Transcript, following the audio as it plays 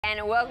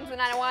and welcome to the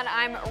 901.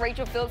 I'm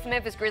Rachel Phillips. The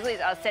Memphis Grizzlies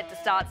are set to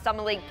start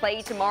Summer League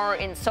play tomorrow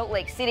in Salt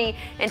Lake City,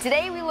 and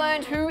today we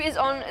learned who is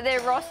on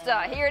their roster.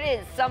 Here it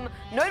is. Some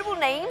notable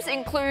names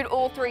include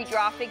all three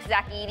draft picks,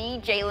 Zach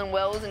Edey, Jalen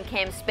Wells, and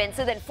Cam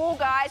Spencer. Then four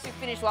guys who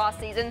finished last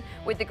season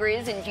with the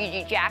Grizz in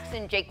Gigi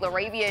Jackson, Jake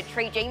LaRavia,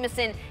 Trey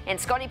Jameson, and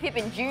Scottie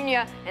Pippen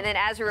Jr. And then,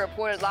 as we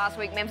reported last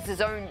week, Memphis'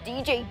 own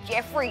DJ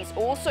Jeffries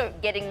also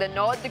getting the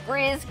nod. The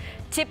Grizz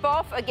tip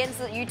off against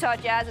the Utah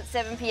Jazz at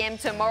 7 p.m.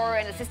 tomorrow,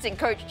 and assistant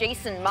coach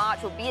Jason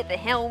March will be at the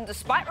helm,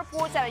 despite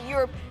reports out of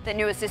Europe that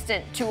new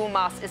assistant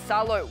Tuomas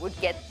Isalo would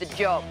get the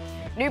job.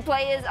 New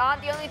players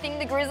aren't the only thing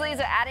the Grizzlies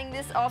are adding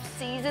this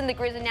off-season. The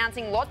Grizz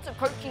announcing lots of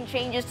coaching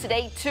changes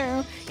today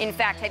too. In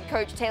fact, head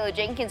coach Taylor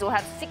Jenkins will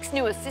have 6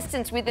 new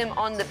assistants with him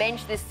on the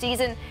bench this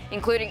season,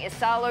 including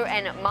Isalo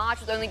and March,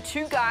 with only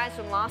 2 guys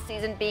from last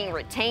season being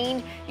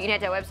retained. You can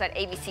head to our website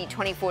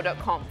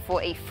abc24.com for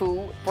a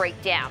full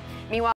breakdown. Meanwhile,